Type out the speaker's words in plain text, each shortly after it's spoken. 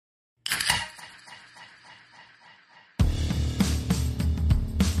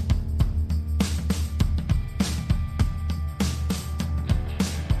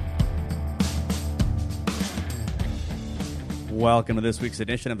Welcome to this week's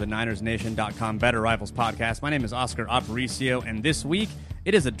edition of the NinersNation.com Better Rivals podcast. My name is Oscar Aparicio, and this week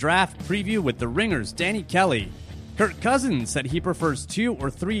it is a draft preview with the Ringers' Danny Kelly. Kirk Cousins said he prefers 2 or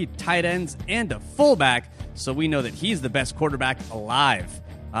 3 tight ends and a fullback, so we know that he's the best quarterback alive.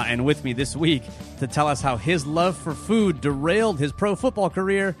 And with me this week to tell us how his love for food derailed his pro football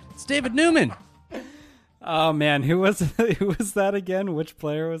career, it's David Newman. Oh man, who was that again? Which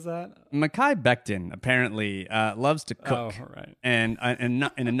player was that? Mekhi Becton apparently loves to cook. Oh, right. And an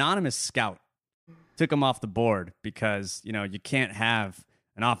anonymous scout took him off the board because, you know, you can't have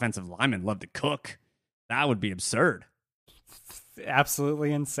an offensive lineman love to cook. That would be absurd.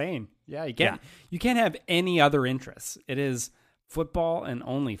 Absolutely insane. Yeah, you can't have any other interests. It is football and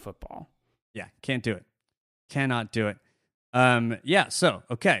only football. Yeah, can't do it. Cannot do it.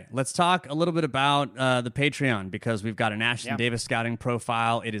 Okay, let's talk a little bit about the Patreon because we've got an Ashton Davis scouting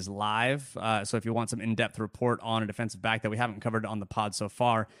profile. It is live, so if you want some in-depth report on a defensive back that we haven't covered on the pod so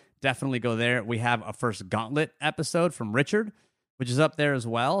far, definitely go there. We have a first Gauntlet episode from Richard, which is up there as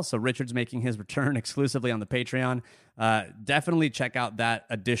well, so Richard's making his return exclusively on the Patreon. Definitely check out that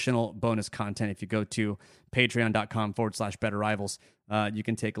additional bonus content if you go to patreon.com/Better Rivals. You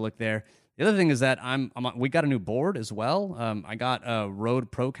can take a look there. The other thing is that we got a new board as well. I got a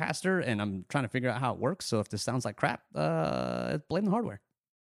Rode Procaster, and I'm trying to figure out how it works. So if this sounds like crap, blame the hardware.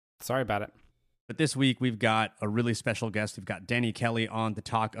 Sorry about it. But this week, we've got a really special guest. We've got Danny Kelly on to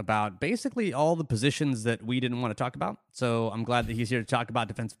talk about basically all the positions that we didn't want to talk about. So I'm glad that he's here to talk about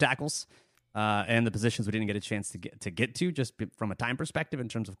defensive tackles and the positions we didn't get a chance to get to just from a time perspective in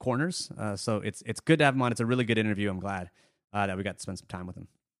terms of corners. So it's good to have him on. It's a really good interview. I'm glad that we got to spend some time with him.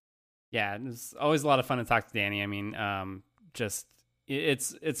 Yeah, it's always a lot of fun to talk to Danny. I mean,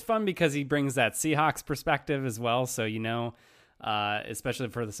 it's fun because he brings that Seahawks perspective as well. So, you know, especially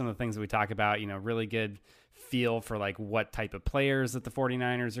for some of the things that we talk about, you know, really good feel for like what type of players that the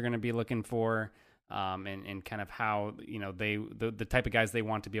 49ers are going to be looking for, and kind of how, you know, the type of guys they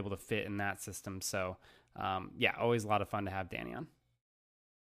want to be able to fit in that system. So, always a lot of fun to have Danny on.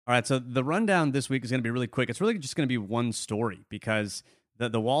 All right, so the rundown this week is going to be really quick. It's really just going to be one story because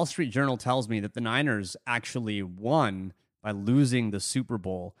the Wall Street Journal tells me that the Niners actually won by losing the Super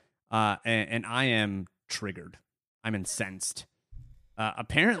Bowl, and I am triggered. I'm incensed.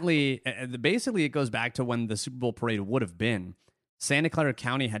 Apparently, basically, it goes back to when the Super Bowl parade would have been. Santa Clara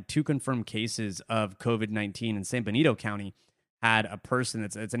County had 2 confirmed cases of COVID-19, and San Benito County had a person,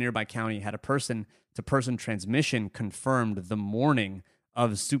 it's a nearby county, had a person-to-person transmission confirmed the morning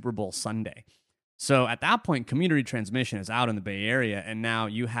of Super Bowl Sunday. So at that point, community transmission is out in the Bay Area, and now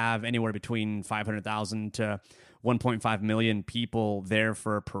you have anywhere between 500,000 to 1.5 million people there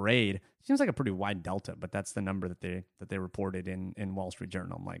for a parade. Seems like a pretty wide delta, but that's the number that they reported in Wall Street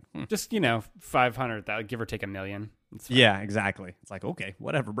Journal. I'm like, just, you know, 500,000, give or take a million. Yeah, exactly. It's like, okay,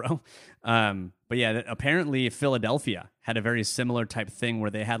 whatever, bro. But yeah, apparently Philadelphia had a very similar type thing where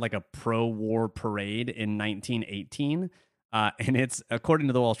they had like a pro-war parade in 1918. And it's, according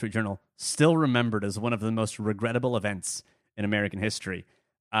to the Wall Street Journal, still remembered as one of the most regrettable events in American history.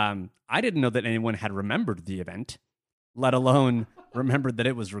 I didn't know that anyone had remembered the event, let alone remembered that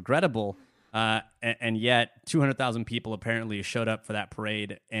it was regrettable. And yet 200,000 people apparently showed up for that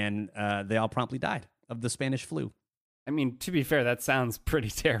parade, and they all promptly died of the Spanish flu. I mean, to be fair, that sounds pretty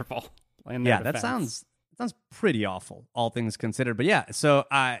terrible. Yeah, that sounds pretty awful, all things considered. But yeah, so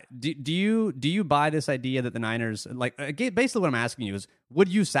do you buy this idea that the Niners, like, basically what I'm asking you is, would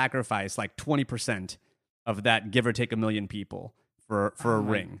you sacrifice like 20% of that, give or take a million people, for a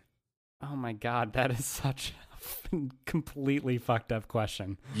ring? Oh my God, that is such a completely fucked up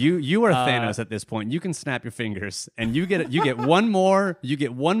question. You are Thanos at this point. You can snap your fingers, and you get one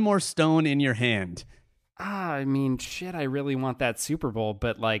more stone in your hand. I mean, shit, I really want that Super Bowl,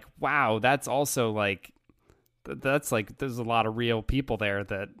 but like, wow, that's also like. That's like, there's a lot of real people there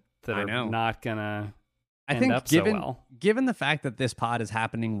that are not gonna end up so well. Given the fact that this pod is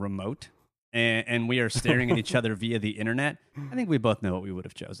happening remote and we are staring at each other via the internet, I think we both know what we would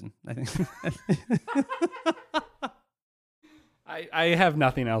have chosen. I think I have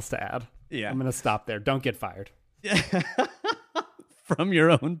nothing else to add. Yeah, I'm gonna stop there. Don't get fired. From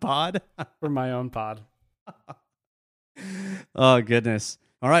your own pod? From my own pod. Oh goodness.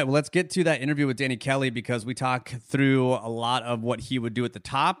 All right, well, let's get to that interview with Danny Kelly because we talk through a lot of what he would do at the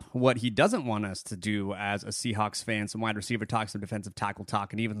top, what he doesn't want us to do as a Seahawks fan, some wide receiver talk, some defensive tackle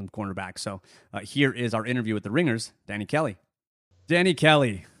talk, and even some cornerback. So here is our interview with the Ringers, Danny Kelly. Danny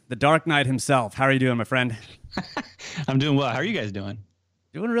Kelly, the Dark Knight himself. How are you doing, my friend? I'm doing well. How are you guys doing?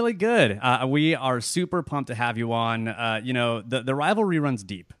 Doing really good. We are super pumped to have you on. The rivalry runs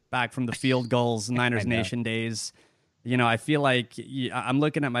deep, back from the Field Gulls Niners Nation days. I feel like I'm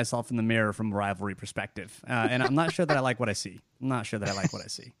looking at myself in the mirror from a rivalry perspective, and I'm not sure that I like what I see. I'm not sure that I like what I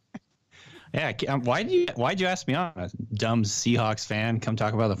see. Yeah, why'd you ask me on, a dumb Seahawks fan? Come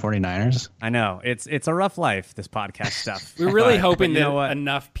talk about the 49ers. I know it's a rough life, this podcast stuff. We're really but hoping you know that what?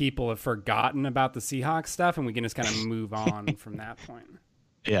 enough people have forgotten about the Seahawks stuff, and we can just kind of move on from that point.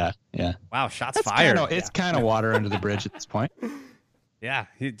 Yeah. Wow, shots fired. It's kind of water under the bridge at this point. Yeah,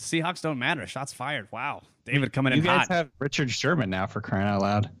 Seahawks don't matter. Shots fired. Wow, David coming in You guys hot. have Richard Sherman now, for crying out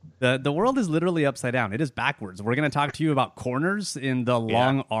loud. The world is literally upside down. It is backwards. We're going to talk to you about corners in the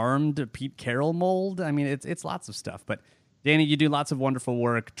long-armed Pete Carroll mold. I mean, it's lots of stuff. But Danny, you do lots of wonderful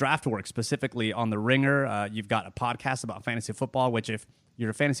work, draft work specifically on the Ringer. You've got a podcast about fantasy football, which if you're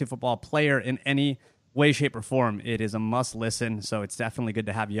a fantasy football player in any way, shape, or form, it is a must listen. So it's definitely good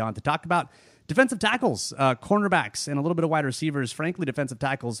to have you on to talk about defensive tackles, cornerbacks, and a little bit of wide receivers. Frankly, defensive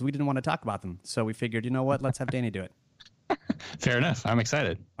tackles, we didn't want to talk about them. So we figured, you know what, let's have Danny do it. Fair enough. I'm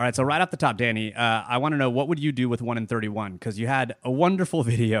excited. All right, so right off the top, Danny, I want to know, what would you do with 1-31? Because you had a wonderful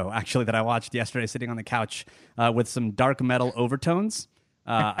video, actually, that I watched yesterday sitting on the couch with some dark metal overtones.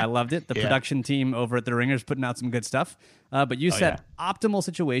 I loved it. The production team over at The Ringer's putting out some good stuff. But you said optimal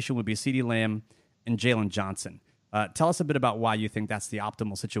situation would be CeeDee Lamb and Jalen Johnson. Tell us a bit about why you think that's the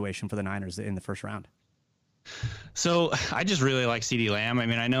optimal situation for the Niners in the first round. So I just really like CeeDee Lamb. I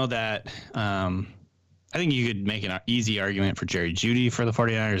mean, I know that I think you could make an easy argument for Jerry Jeudy for the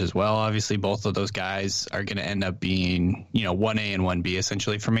 49ers as well. Obviously, both of those guys are going to end up being, 1A and 1B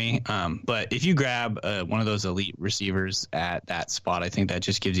essentially for me. But if you grab one of those elite receivers at that spot, I think that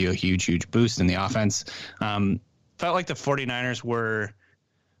just gives you a huge, huge boost in the offense. Felt like the 49ers were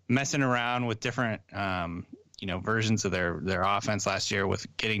messing around with different versions of their offense last year with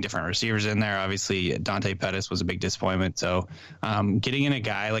getting different receivers in there. Obviously, Dante Pettis was a big disappointment. So getting in a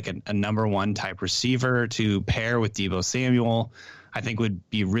guy like a number one type receiver to pair with Deebo Samuel, I think would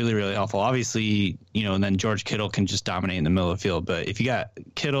be really, really helpful. Obviously, and then George Kittle can just dominate in the middle of the field. But if you got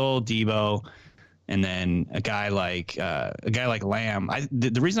Kittle, Deebo, and then a guy like Lamb.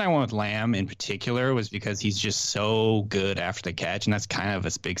 The reason I went with Lamb in particular was because he's just so good after the catch, and that's kind of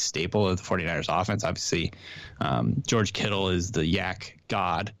a big staple of the 49ers offense. Obviously, George Kittle is the yak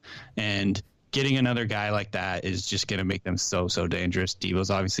god, and getting another guy like that is just going to make them so dangerous.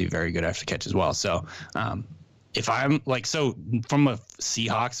 Deebo's obviously very good after the catch as well. So if I'm from a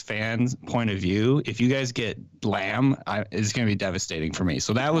Seahawks fan's point of view, if you guys get Lamb, it's going to be devastating for me.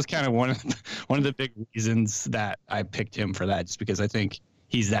 So that was kind of one of the big reasons that I picked him for that, just because I think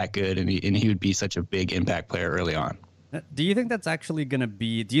he's that good and he would be such a big impact player early on. Do you think that's actually going to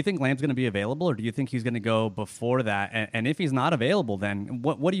be? Do you think Lamb's going to be available, or do you think he's going to go before that? And if he's not available, then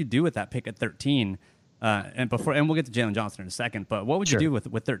what do you do with that pick at 13? And we'll get to Jalen Johnson in a second. But what would you do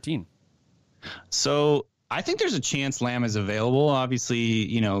with 13? So I think there's a chance Lamb is available. Obviously,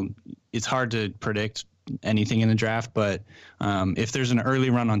 it's hard to predict anything in the draft, but if there's an early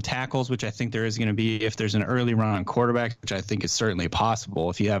run on tackles, which I think there is going to be, if there's an early run on quarterbacks, which I think is certainly possible,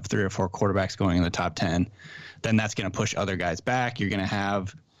 if you have 3 or 4 quarterbacks going in the top 10, then that's going to push other guys back. You're going to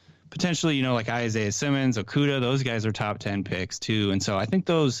have potentially, like Isaiah Simmons, Okudah, those guys are top 10 picks too. And so I think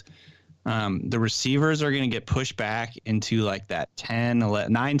those the receivers are going to get pushed back into like that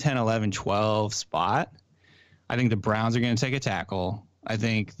 9, 10, 11, 12 spot. I think the Browns are going to take a tackle. I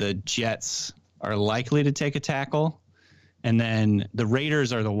think the Jets are likely to take a tackle. And then the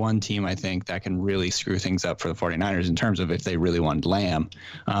Raiders are the one team I think that can really screw things up for the 49ers in terms of if they really want Lamb.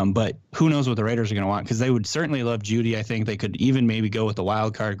 But who knows what the Raiders are going to want, because they would certainly love Jeudy. I think they could even maybe go with the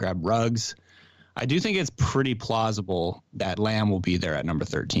wild card, grab Ruggs. I do think it's pretty plausible that Lamb will be there at number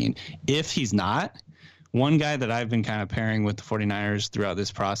 13. If he's not, one guy that I've been kind of pairing with the 49ers throughout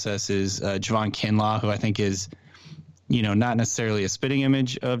this process is Javon Kinlaw, who I think is, not necessarily a spitting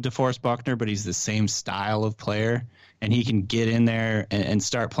image of DeForest Buckner, but he's the same style of player, and he can get in there and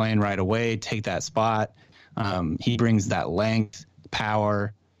start playing right away, take that spot. He brings that length,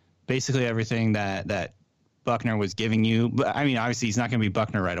 power, basically everything that Buckner was giving you. But I mean, obviously he's not going to be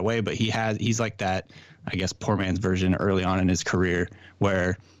Buckner right away, but he's like that, I guess, poor man's version early on in his career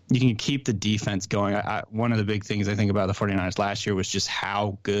where you can keep the defense going. One of the big things I think about the 49ers last year was just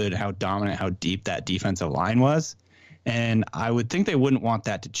how good, how dominant, how deep that defensive line was. And I would think they wouldn't want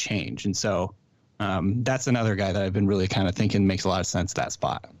that to change. And so that's another guy that I've been really kind of thinking makes a lot of sense, that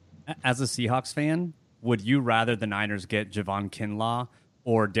spot. As a Seahawks fan, would you rather the Niners get Javon Kinlaw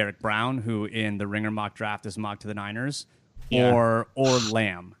or Derek Brown, who in the Ringer mock draft is mocked to the Niners, or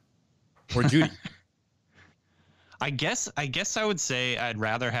Lamb or Jeudy? I guess I would say I'd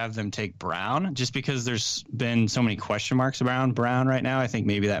rather have them take Brown just because there's been so many question marks around Brown right now. I think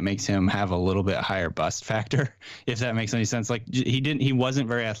maybe that makes him have a little bit higher bust factor, if that makes any sense. Like he wasn't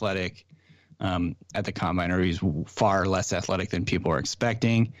very athletic at the combine, or he's far less athletic than people are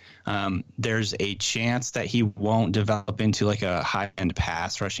expecting. There's a chance that he won't develop into like a high-end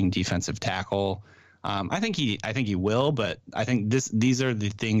pass rushing defensive tackle. I think he will, but I think these are the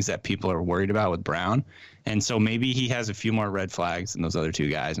things that people are worried about with Brown, and so maybe he has a few more red flags than those other two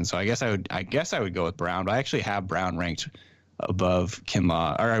guys. And so I guess I would go with Brown, but I actually have Brown ranked above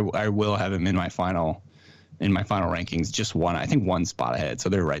Kinlaw, or I will have him in my final rankings, just one spot ahead. So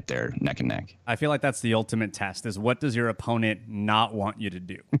they're right there, neck and neck. I feel like that's the ultimate test: is what does your opponent not want you to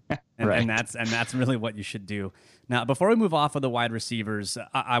do, and, right. and that's really what you should do. Now, before we move off of the wide receivers,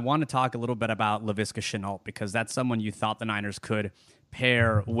 I want to talk a little bit about Laviska Shenault, because that's someone you thought the Niners could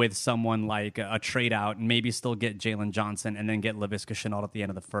pair with someone like a trade out and maybe still get Jalen Johnson and then get Laviska Shenault at the end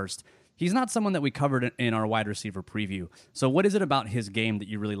of the first. He's not someone that we covered in our wide receiver preview. So what is it about his game that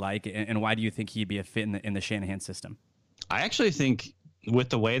you really like, and why do you think he'd be a fit in the Shanahan system? I actually think with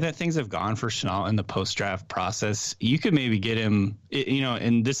the way that things have gone for Shenault in the post-draft process, you could maybe get him,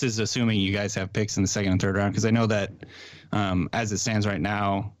 and this is assuming you guys have picks in the second and third round, because I know that as it stands right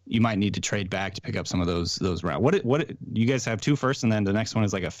now, you might need to trade back to pick up some of those rounds. What you guys have 2 first, and then the next one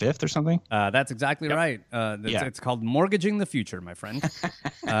is like a fifth or something? That's exactly right. It's called mortgaging the future, my friend.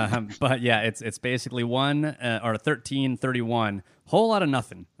 But yeah, it's basically 13, 31, whole lot of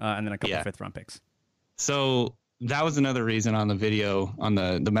nothing, and then a couple fifth round picks. So that was another reason on the video, on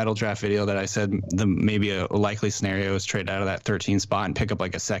the metal draft video, that I said maybe a likely scenario is trade out of that 13 spot and pick up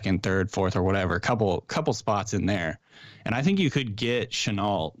like a second, third, fourth, or whatever, couple spots in there. And I think you could get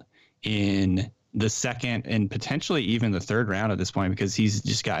Shenault in the second and potentially even the third round at this point, because he's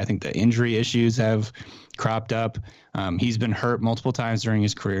just got, I think the injury issues have cropped up. He's been hurt multiple times during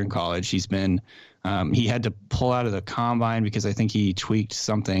his career in college. He had to pull out of the combine because I think he tweaked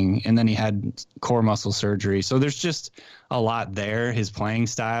something, and then he had core muscle surgery. So there's just a lot there. His playing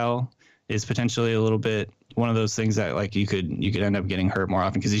style is potentially a little bit one of those things that like you could end up getting hurt more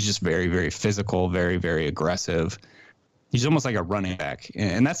often, because he's just very, very physical, very, very aggressive. He's almost like a running back.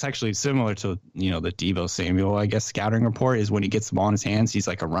 And that's actually similar to, the Deebo Samuel, I guess, scouting report, is when he gets the ball in his hands, he's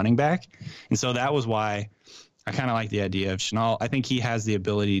like a running back. And so that was why I kind of like the idea of Shenault. I think he has the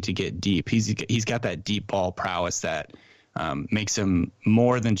ability to get deep. He's got that deep ball prowess that makes him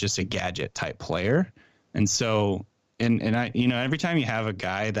more than just a gadget type player. And so, and I, every time you have a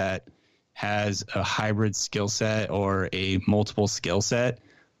guy that has a hybrid skill set or a multiple skill set,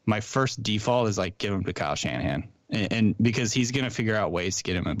 my first default is like give him to Kyle Shanahan. And because he's going to figure out ways to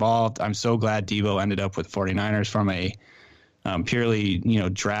get him involved. I'm so glad Deebo ended up with 49ers from a purely,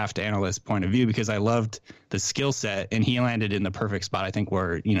 draft analyst point of view, because I loved the skill set, and he landed in the perfect spot, I think,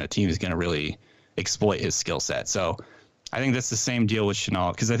 where, a team is going to really exploit his skill set. So I think that's the same deal with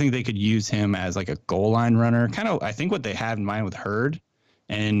Shenault, because I think they could use him as like a goal line runner, kind of, I think what they had in mind with Hurd.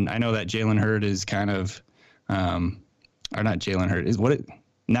 And I know that Jalen Hurd is kind of, or not Jalen Hurd, is what it,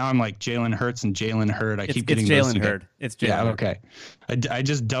 now I'm like Jalen Hurts and Jalen Hurd. I keep getting those Jalen Hurd. It's Jalen. Yeah, Hurd. okay. I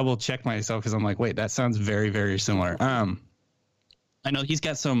just double checked myself because I'm like, wait, that sounds very, very similar. I know he's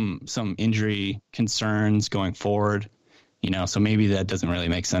got some injury concerns going forward, so maybe that doesn't really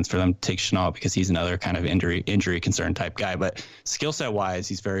make sense for them to take Shenault, because he's another kind of injury concern type guy. But skill set wise,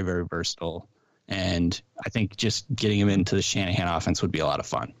 he's very, very versatile, and I think just getting him into the Shanahan offense would be a lot of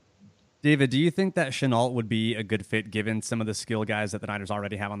fun. David, do you think that Shenault would be a good fit given some of the skill guys that the Niners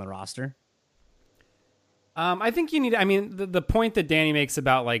already have on the roster? I think you need, the point that Danny makes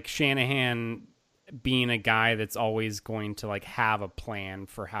about like Shanahan being a guy that's always going to like have a plan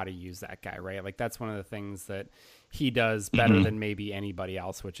for how to use that guy, right? Like that's one of the things that he does better than maybe anybody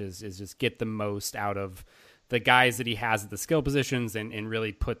else, which is just get the most out of the guys that he has at the skill positions and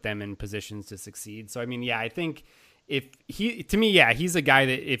really put them in positions to succeed. So, I think he's a guy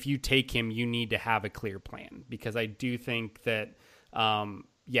that if you take him, you need to have a clear plan, because I do think that,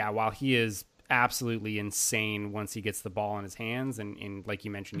 while he is absolutely insane once he gets the ball in his hands, and like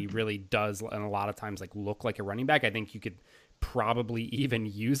you mentioned, he really does, and a lot of times like look like a running back. I think you could probably even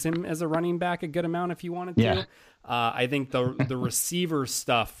use him as a running back a good amount if you wanted to. Yeah. I think the receiver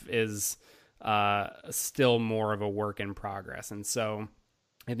stuff is still more of a work in progress, and so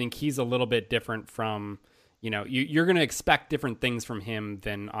I think he's a little bit different from. You're going to expect different things from him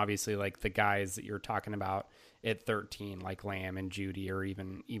than obviously like the guys that you're talking about at 13, like Lamb and Judy, or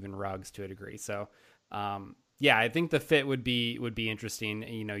even Ruggs to a degree. So, I think the fit would be interesting.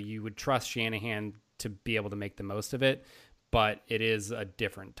 You would trust Shanahan to be able to make the most of it, but it is a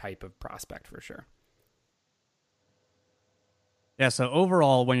different type of prospect for sure. Yeah, so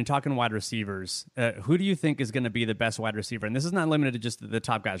overall, when you're talking wide receivers, who do you think is going to be the best wide receiver? And this is not limited to just the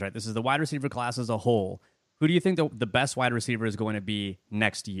top guys, right? This is the wide receiver class as a whole. Who do you think the best wide receiver is going to be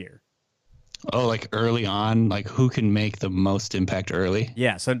next year? Oh, like early on, like who can make the most impact early?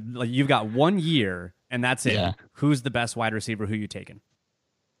 Yeah, so like you've got 1 year, and that's it. Yeah. Who's the best wide receiver? Who you taking?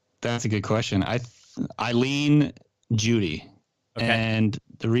 That's a good question. I lean Judy. Okay. And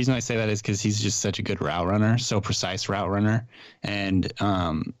the reason I say that is because he's just such a good route runner, so precise route runner. And,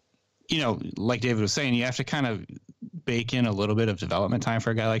 like David was saying, you have to kind of bake in a little bit of development time for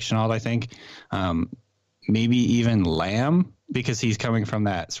a guy like Shenault, I think. Maybe even Lamb, because he's coming from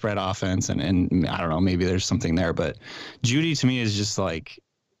that spread offense. And I don't know, maybe there's something there. But Judy, to me, is just like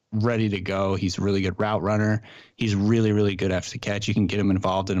ready to go. He's a really good route runner. He's really, really good after the catch. You can get him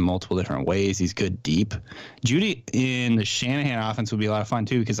involved in multiple different ways. He's good deep. Judy in the Shanahan offense would be a lot of fun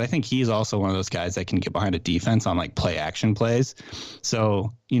too, because I think he's also one of those guys that can get behind a defense on like play action plays.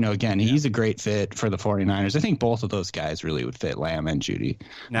 So, again, he's a great fit for the 49ers. I think both of those guys really would fit, Lamb and Judy.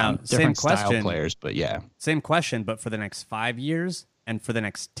 Now, different same question, style players, but yeah. Same question, but for the next 5 years and for the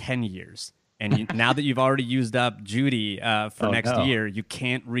next 10 years. And now that you've already used up Judy for next year, you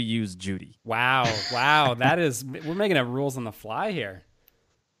can't reuse Judy. Wow. We're making up rules on the fly here.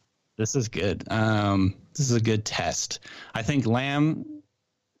 This is good. This is a good test. I think Lamb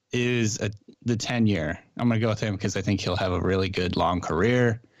is the 10-year. I'm going to go with him because I think he'll have a really good long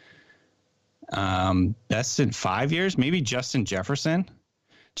career. Best in 5 years, maybe Justin Jefferson,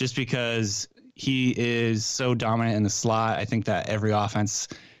 just because he is so dominant in the slot. I think that every offense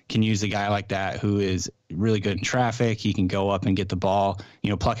can use a guy like that who is really good in traffic. He can go up and get the ball,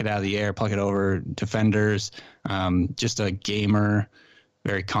 pluck it out of the air, pluck it over defenders. Just a gamer,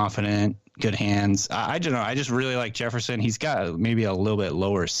 very confident, good hands. I don't know. I just really like Jefferson. He's got maybe a little bit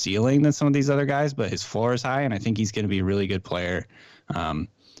lower ceiling than some of these other guys, but his floor is high, and I think he's going to be a really good player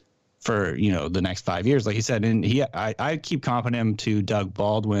for the next 5 years, like he said. And I keep comparing him to Doug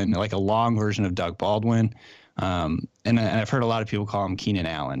Baldwin, like a long version of Doug Baldwin. And I've heard a lot of people call him Keenan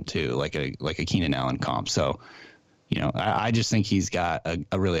Allen too, like a Keenan Allen comp. So, I just think he's got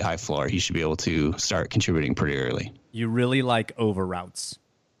a really high floor. He should be able to start contributing pretty early. You really like over routes,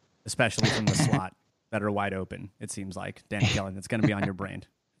 especially from the slot that are wide open. It seems like, Dan Kelly, that's going to be on your brain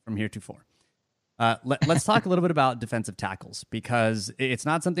from heretofore. Let's talk a little bit about defensive tackles, because it's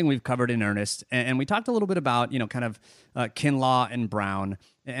not something we've covered in earnest. And we talked a little bit about, kind of Kinlaw and Brown.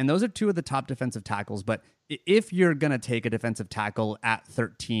 And those are two of the top defensive tackles. But if you're going to take a defensive tackle at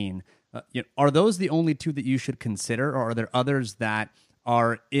 13, are those the only two that you should consider? Or are there others that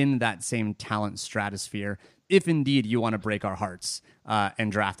are in that same talent stratosphere, if indeed you want to break our hearts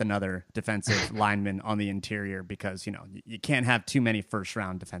and draft another defensive lineman on the interior? Because, you can't have too many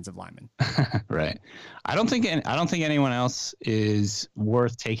first-round defensive linemen. Right. I don't think anyone else is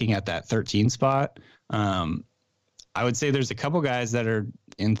worth taking at that 13 spot. I would say there's a couple guys that are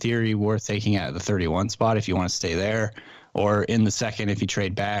in theory worth taking at the 31 spot if you want to stay there, or in the second if you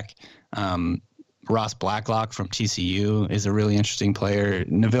trade back. Ross Blacklock from TCU is a really interesting player.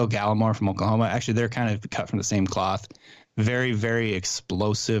 Neville Gallimore from Oklahoma. Actually, they're kind of cut from the same cloth. Very, very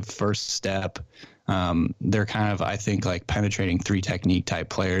explosive first step. They're kind of, I think, like penetrating three technique type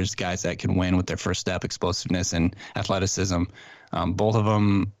players, guys that can win with their first step, explosiveness, and athleticism. Both of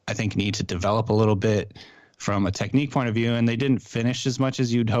them, I think, need to develop a little bit from a technique point of view, and they didn't finish as much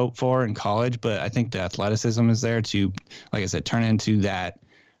as you'd hope for in college, but I think the athleticism is there to, like I said, turn into that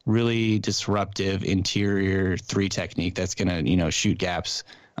really disruptive interior three technique that's going to, shoot gaps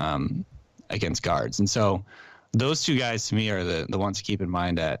against guards. And so those two guys to me are the ones to keep in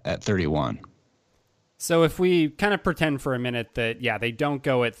mind at 31. So if we kind of pretend for a minute that, they don't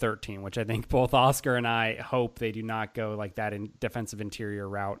go at 13, which I think both Oscar and I hope they do not go like that in defensive interior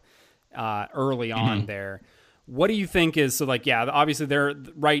route early on there. What do you think is, so like, obviously they're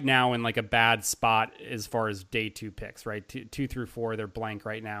right now in like a bad spot as far as day 2 picks, right? 2 through 4, they're blank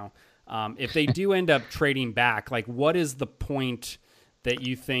right now. If they do end up trading back, like what is the point that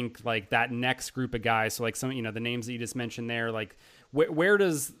you think like that next group of guys? So like some, the names that you just mentioned there, like where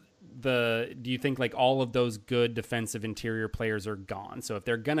does do you think like all of those good defensive interior players are gone? So if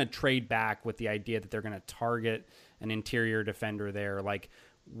they're going to trade back with the idea that they're going to target an interior defender there, like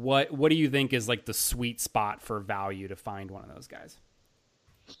what do you think is like the sweet spot for value to find one of those guys?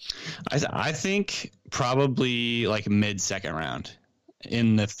 I think probably like mid-second round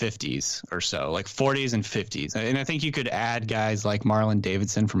in the 50s or so, like 40s and 50s. And I think you could add guys like Marlon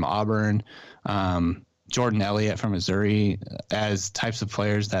Davidson from Auburn, Jordan Elliott from Missouri as types of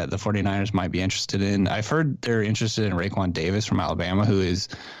players that the 49ers might be interested in. I've heard they're interested in Raekwon Davis from Alabama, who is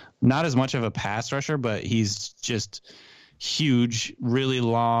not as much of a pass rusher, but he's huge, really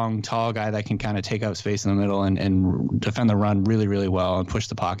long, tall guy that can kind of take up space in the middle and defend the run really, really well and push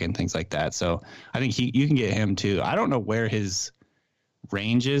the pocket and things like that. So I think you can get him too. I don't know where his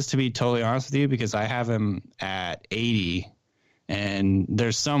range is, to be totally honest with you, because I have him at 80, and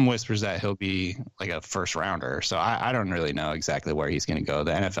there's some whispers that he'll be like a first rounder. So I don't really know exactly where he's going to go.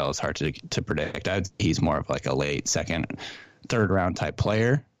 The NFL is hard to predict. He's more of like a late second, third round type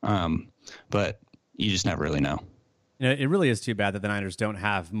player. But you just never really know. You know, it really is too bad that the Niners don't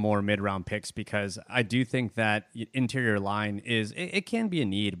have more mid-round picks, because I do think that interior line it can be a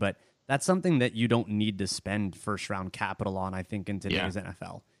need, but that's something that you don't need to spend first-round capital on, I think, in today's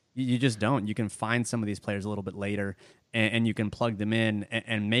NFL. You just don't. You can find some of these players a little bit later, and you can plug them in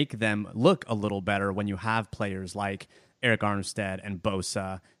and make them look a little better when you have players like Eric Armstead and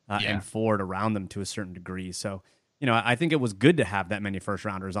Bosa and Ford around them to a certain degree. So, you know, I think it was good to have that many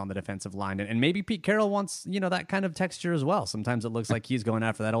first-rounders on the defensive line. And maybe Pete Carroll wants, you know, that kind of texture as well. Sometimes it looks like he's going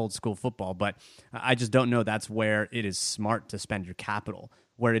after that old-school football, but I just don't know that's where it is smart to spend your capital.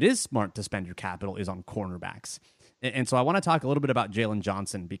 Where it is smart to spend your capital is on cornerbacks. And so I want to talk a little bit about Jalen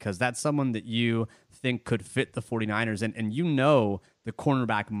Johnson, because that's someone that you think could fit the 49ers. And you know the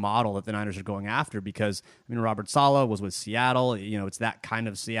cornerback model that the Niners are going after, because, I mean, Robert Saleh was with Seattle. You know, it's that kind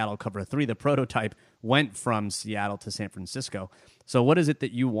of Seattle cover three. The prototype went from Seattle to San Francisco. So what is it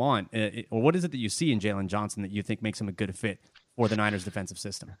that you want, or what is it that you see in Jalen Johnson that you think makes him a good fit for the Niners defensive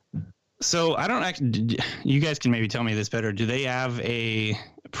system? So I don't actually, you guys can maybe tell me this better. Do they have a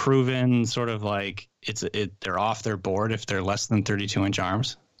proven sort of like they're off their board if they're less than 32-inch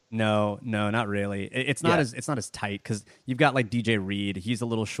arms? No, not really. It's not as tight, because you've got like DJ Reed. He's a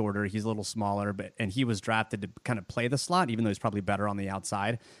little shorter, he's a little smaller, and he was drafted to kind of play the slot, even though he's probably better on the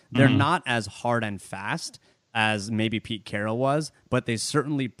outside. They're not as hard and fast as maybe Pete Carroll was, but they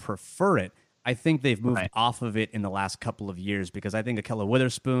certainly prefer it. I think they've moved off of it in the last couple of years, because I think Ahkello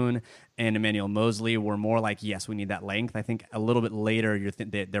Witherspoon and Emmanuel Mosley were more like, yes, we need that length. I think a little bit later,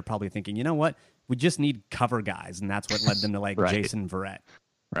 they're probably thinking, you know what, we just need cover guys, and that's what led them to like Jason Verrett.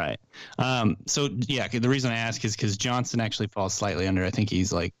 Right. So yeah, the reason I ask is because Johnson actually falls slightly under. I think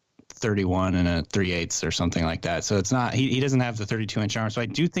he's like 31 and 3/8 or something like that. So it's not, he doesn't have the 32-inch arm. So I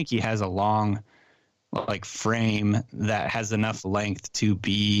do think he has a long like frame that has enough length to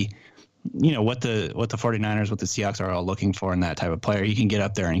be, you know, what the 49ers, what the Seahawks are all looking for in that type of player. He can get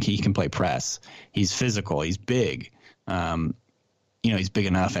up there and he can play press. He's physical. He's big. You know, he's big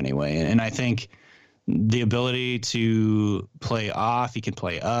enough anyway. And I think the ability to play off, he can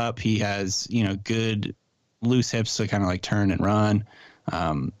play up. He has, you know, good loose hips to kind of like turn and run.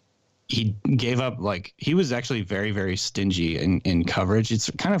 He gave up, like, he was actually very, very stingy in coverage. It's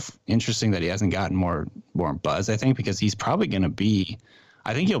kind of interesting that he hasn't gotten more buzz, I think, because he's probably going to be,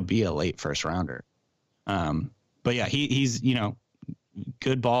 I think he'll be a late first rounder. But yeah, he's, you know,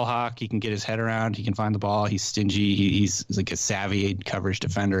 good ball hawk. He can get his head around. He can find the ball. He's stingy. He's like a savvy coverage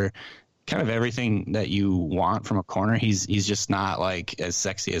defender. Kind of everything that you want from a corner. He's just not like as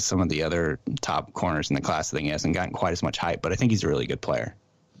sexy as some of the other top corners in the class. I think he hasn't gotten quite as much hype, but I think he's a really good player.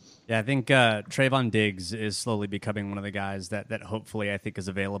 Yeah, I think Trayvon Diggs is slowly becoming one of the guys that hopefully I think is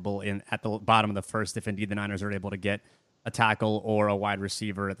available at the bottom of the first, if indeed the Niners are able to get a tackle or a wide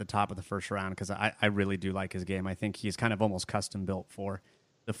receiver at the top of the first round, because I really do like his game. I think he's kind of almost custom built for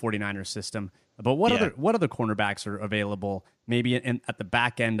the 49ers system. But what other cornerbacks are available maybe at the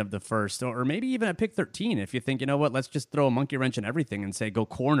back end of the first, or maybe even at pick 13, if you think, you know what, let's just throw a monkey wrench in everything and say go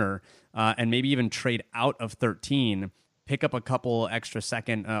corner, and maybe even trade out of 13, pick up a couple extra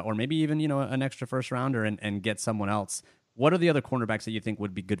second, or maybe even, you know, an extra first rounder and get someone else. What are the other cornerbacks that you think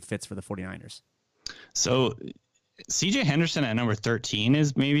would be good fits for the 49ers? So CJ Henderson at number 13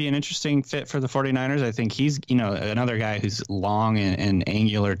 is maybe an interesting fit for the 49ers. I think he's, you know, another guy who's long and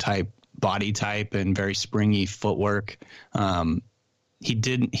angular type body type and very springy footwork. He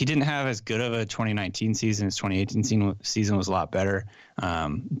didn't have as good of a 2019 season. His 2018 season was a lot better.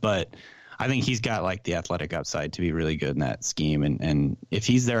 But I think he's got like the athletic upside to be really good in that scheme. And if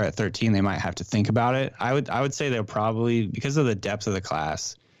he's there at 13, they might have to think about it. I would say they'll probably, because of the depth of the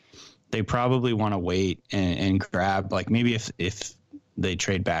class, they probably want to wait and grab, like, maybe if they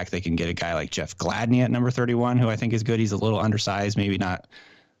trade back, they can get a guy like Jeff Gladney at number 31, who I think is good. He's a little undersized, maybe not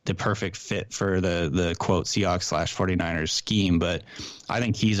the perfect fit for the quote Seahawks / 49ers scheme, but I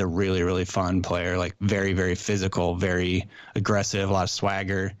think he's a really, really fun player, like very, very physical, very aggressive, a lot of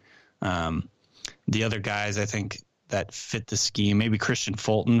swagger. The other guys I think that fit the scheme, maybe Christian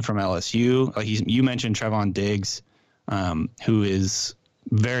Fulton from LSU. You mentioned Trevon Diggs, who is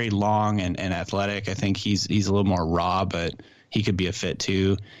very long and athletic. I think he's a little more raw, but he could be a fit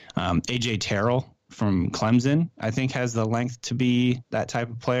too. AJ Terrell from Clemson, I think has the length to be that type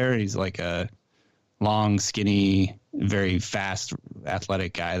of player. He's like a long, skinny, very fast,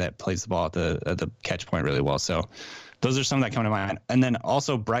 athletic guy that plays the ball at the catch point really well. So those are some that come to mind. And then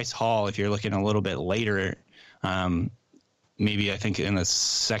also Bryce Hall, if you're looking a little bit later, maybe I think in the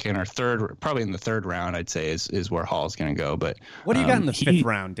second or third, probably in the third round, I'd say is where Hall's going to go. But what do you got in the fifth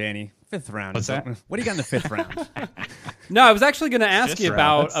round, Danny? Fifth round. What's that? What do you got in the fifth round? No, I was actually going to ask you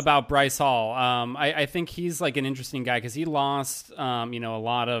round. about Bryce Hall. I think he's like an interesting guy because he lost, a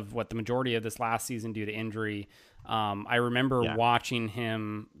lot of the majority of this last season due to injury. I remember watching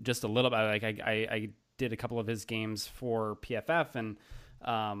him just a little bit. Like I did a couple of his games for PFF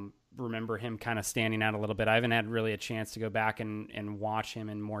and remember him kind of standing out a little bit. I haven't had really a chance to go back and watch him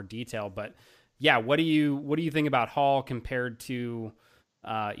in more detail, but yeah, what do you think about Hall compared to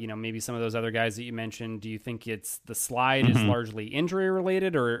maybe some of those other guys that you mentioned? Do you think it's the slide is largely injury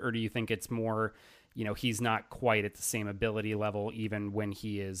related, or do you think it's more, he's not quite at the same ability level even when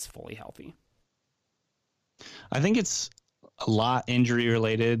he is fully healthy? I think it's a lot injury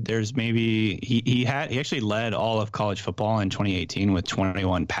related. There's maybe he actually led all of college football in 2018 with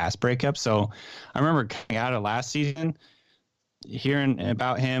 21 pass breakups. So I remember coming out of last season hearing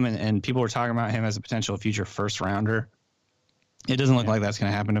about him and people were talking about him as a potential future first rounder. It doesn't look like that's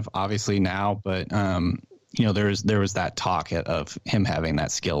going to happen obviously now, but there was that talk of him having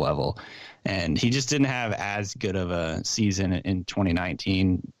that skill level, and he just didn't have as good of a season in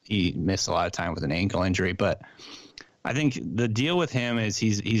 2019. He missed a lot of time with an ankle injury, but I think the deal with him is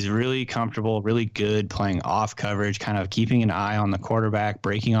he's really comfortable, really good playing off coverage, kind of keeping an eye on the quarterback,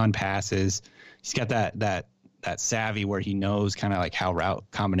 breaking on passes. He's got that savvy where he knows kind of like how route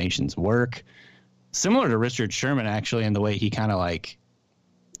combinations work. Similar to Richard Sherman, actually, in the way he kind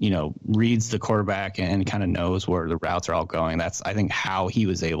of reads the quarterback and kind of knows where the routes are all going. That's, I think, how he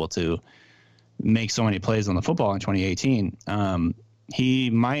was able to make so many plays on the football in 2018. He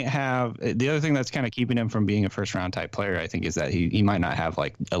might have the other thing that's kind of keeping him from being a first round type player, I think, is that he might not have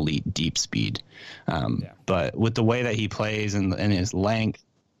like elite deep speed. But with the way that he plays and his length,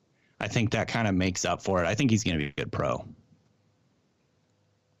 I think that kind of makes up for it. I think he's going to be a good pro.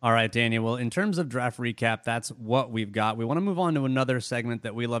 All right, Daniel. Well, in terms of draft recap, that's what we've got. We want to move on to another segment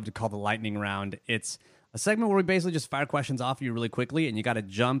that we love to call the lightning round. It's a segment where we basically just fire questions off you really quickly, and you got to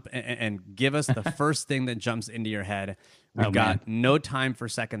jump and give us the first thing that jumps into your head. We've got no time for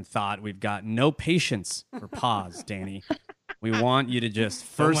second thought. We've got no patience for pause, Danny. We want you to just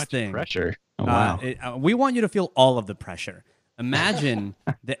first so much thing. Pressure. Oh, wow. We want you to feel all of the pressure. Imagine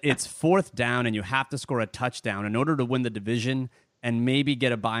that it's fourth down and you have to score a touchdown in order to win the division and maybe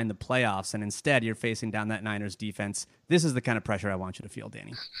get a bye in the playoffs, and instead you're facing down that Niners defense. This is the kind of pressure I want you to feel,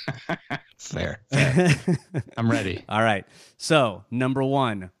 Danny. Fair. I'm ready. All right. So, number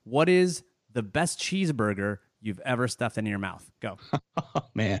one, what is the best cheeseburger you've ever stuffed into your mouth? Go. Oh,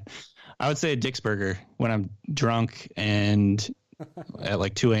 man. I would say a Dick's Burger when I'm drunk and at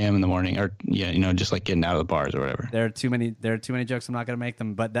like 2 a.m. in the morning, or just like getting out of the bars or whatever. There are too many jokes. I'm not going to make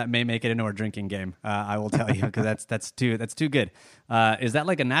them, but that may make it into our drinking game. I will tell you, because that's too good. Is that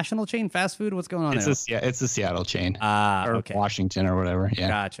like a national chain fast food? What's going on there? It's a Seattle chain. Or okay. Washington or whatever.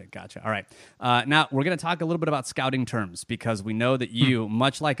 Yeah. Gotcha. All right. Now we're going to talk a little bit about scouting terms, because we know that you,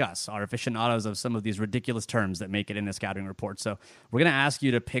 much like us, are aficionados of some of these ridiculous terms that make it in a scouting report. So we're going to ask you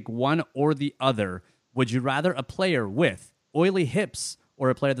to pick one or the other. Would you rather a player with oily hips or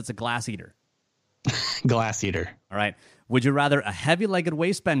a player that's a glass eater? Glass eater. All right. Would you rather a heavy-legged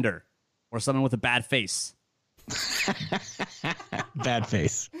waistbender or someone with a bad face? Bad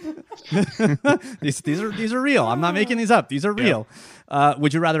face. These are real. I'm not making these up. These are real. Yeah.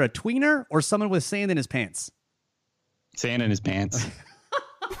 Would you rather a tweener or someone with sand in his pants? Sand in his pants.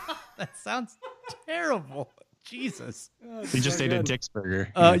 That sounds terrible. Jesus. You just ate a Dick's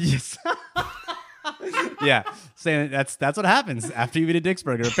Burger. Yes. Yeah, saying that's what happens after you eat a Dick's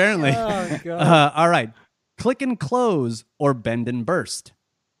Burger, apparently. Oh, God. All right. Click and close or bend and burst?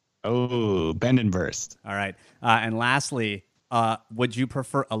 Oh, bend and burst. All right. And lastly, would you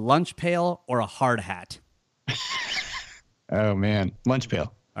prefer a lunch pail or a hard hat? Oh, man. Lunch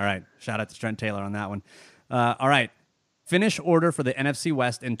pail. All right. Shout out to Trent Taylor on that one. All right. Finish order for the NFC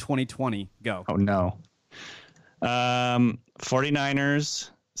West in 2020. Go. Oh, no. 49ers,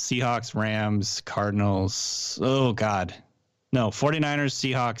 Seahawks, Rams, Cardinals. Oh, God. No, 49ers,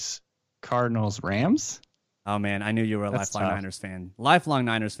 Seahawks, Cardinals, Rams? Oh, man, I knew you were a lifelong Niners fan. Lifelong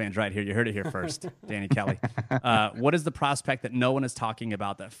Niners fans right here. You heard it here first, Danny Kelly. What is the prospect that no one is talking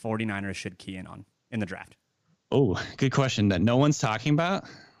about that 49ers should key in on in the draft? Oh, good question that no one's talking about.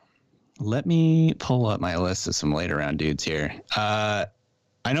 Let me pull up my list of some later round dudes here.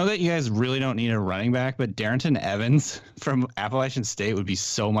 I know that you guys really don't need a running back, but Darrington Evans from Appalachian State would be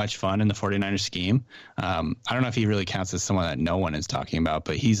so much fun in the 49ers scheme. I don't know if he really counts as someone that no one is talking about,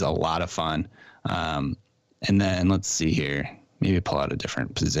 but he's a lot of fun. And then let's see here. Maybe pull out a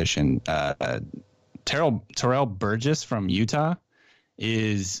different position. Terrell Burgess from Utah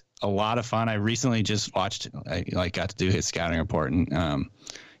is a lot of fun. I recently just got to do his scouting report, and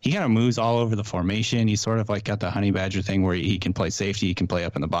he kind of moves all over the formation. He's sort of like got the honey badger thing where he can play safety, he can play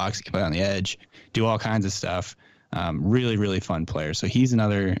up in the box, he can play on the edge, do all kinds of stuff. Really, really fun player. So he's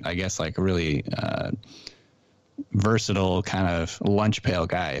another, I guess, like a really versatile kind of lunch pail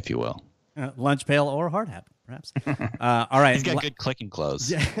guy, if you will. Lunch pail or hard hat, perhaps. All right. He's got good clicking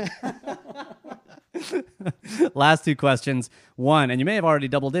clothes. Last two questions. One, and you may have already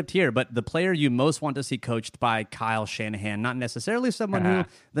double dipped here, but the player you most want to see coached by Kyle Shanahan, not necessarily someone who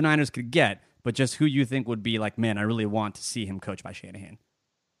the Niners could get, but just who you think would be like, man, I really want to see him coached by Shanahan.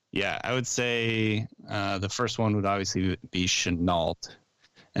 Yeah, I would say the first one would obviously be Chenault.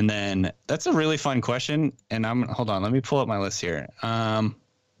 And then that's a really fun question. And hold on, let me pull up my list here.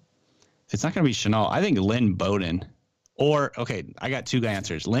 It's not going to be Chenault. I think Lynn Bowden. I got two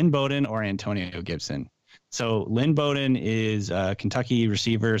answers: Lynn Bowden or Antonio Gibson. So Lynn Bowden is a Kentucky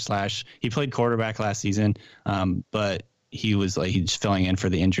receiver / he played quarterback last season, but he's filling in for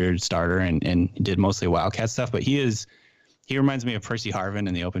the injured starter and did mostly Wildcat stuff. But he reminds me of Percy Harvin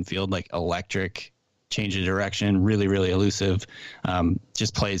in the open field, like electric, change of direction, really, really elusive,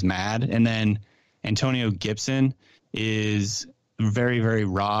 just plays mad. And then Antonio Gibson is very, very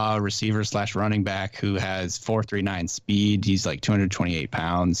raw receiver / running back who has 4.39 speed. He's like 228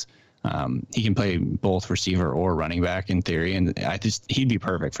 pounds. He can play both receiver or running back in theory, and he'd be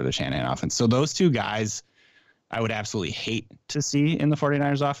perfect for the Shanahan offense. So those two guys I would absolutely hate to see in the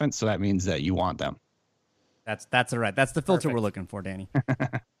 49ers offense, so that means that you want them. That's all right. That's the filter Perfect. We're looking for, Danny.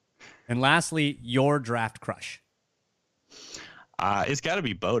 And lastly, your draft crush. It's got to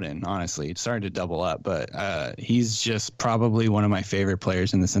be Bowden, honestly. It's starting to double up, but he's just probably one of my favorite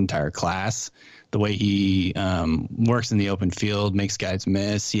players in this entire class. The way he works in the open field, makes guys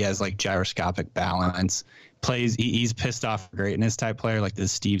miss. He has like gyroscopic balance. He's pissed off greatness type player, like the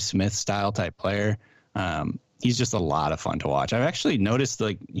Steve Smith style type player. He's just a lot of fun to watch. I've actually noticed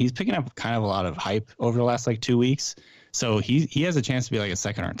like he's picking up kind of a lot of hype over the last like 2 weeks. So he has a chance to be like a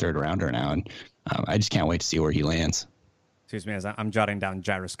second or third rounder now, and I just can't wait to see where he lands. Excuse me, as I'm jotting down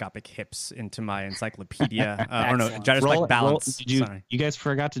gyroscopic hips into my encyclopedia. Or no, gyroscopic balance. You guys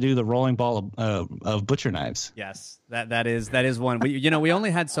forgot to do the rolling ball of butcher knives. Yes, that is one. We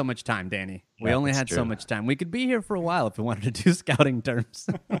only had so much time, Danny. We only had so much time. We could be here for a while if we wanted to do scouting terms.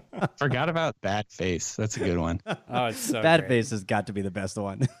 Forgot about Bad Face. That's a good one. Oh, it's so Bad great. Face has got to be the best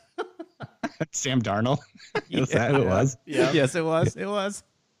one. Sam Darnold. Was that who it was? Yeah. Yes, it was. It was.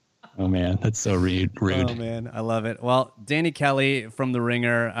 Oh, man. That's so rude. Oh, man. I love it. Well, Danny Kelly from The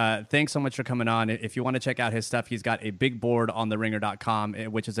Ringer, thanks so much for coming on. If you want to check out his stuff, he's got a big board on theringer.com,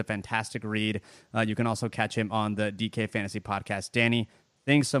 which is a fantastic read. You can also catch him on the DK Fantasy Podcast. Danny,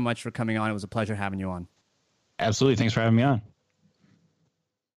 thanks so much for coming on. It was a pleasure having you on. Absolutely. Thanks for having me on.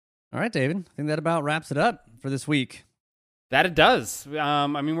 All right, David. I think that about wraps it up for this week. That it does.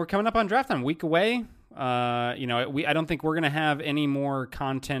 We're coming up on draft time, a week away. I don't think we're going to have any more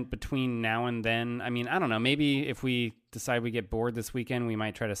content between now and then. I mean, I don't know. Maybe if we decide we get bored this weekend, we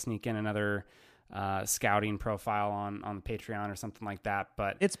might try to sneak in another scouting profile on the Patreon or something like that.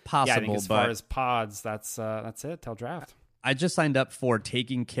 But it's possible. Yeah, I think as far as pods, that's it till draft. I just signed up for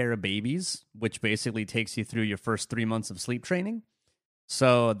Taking Care of Babies, which basically takes you through your first 3 months of sleep training.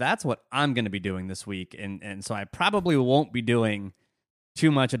 So that's what I'm going to be doing this week. And so I probably won't be doing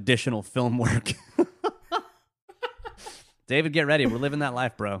too much additional film work. David, get ready. We're living that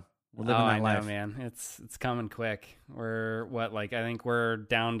life, bro. We're living that life. I know, man. It's coming quick. I think we're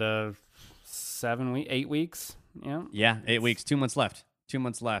down to 8 weeks. Yeah. Yeah, 8 weeks, 2 months left. 2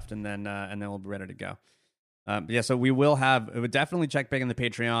 months left, and then we'll be ready to go. So we will definitely check back in the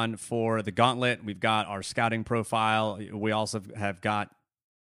Patreon for the gauntlet. We've got our scouting profile. We also have got,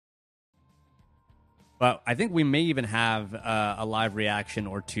 but I think we may even have a live reaction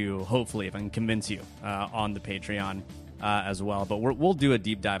or two, hopefully, if I can convince you, on the Patreon as well. But we'll do a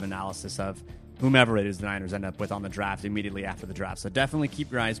deep dive analysis of whomever it is the Niners end up with on the draft immediately after the draft. So definitely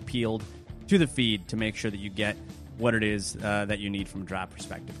keep your eyes peeled to the feed to make sure that you get what it is that you need from a draft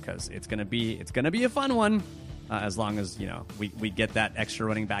perspective, because it's gonna be a fun one, as long as we get that extra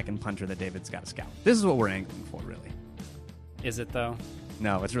running back and punter that David's got to scout. This is what we're angling for, really. Is it though?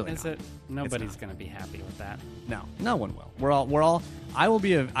 No, it's really not. Is it? Nobody's gonna be happy with that. No one will. We're all. I will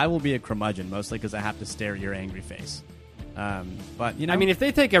be a curmudgeon, mostly because I have to stare at your angry face. But you know, I mean, if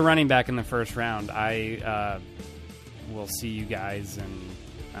they take a running back in the first round, I will see you guys in,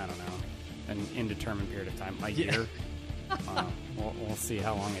 I don't know, an indeterminate period of time, a year. We'll see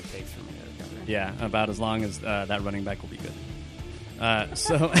how long it takes for me to recover. Yeah, about as long as that running back will be good.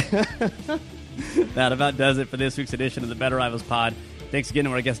 So that about does it for this week's edition of the Better Rivals Pod. Thanks again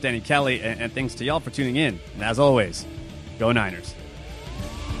to our guest Danny Kelly, and thanks to y'all for tuning in. And as always, go Niners.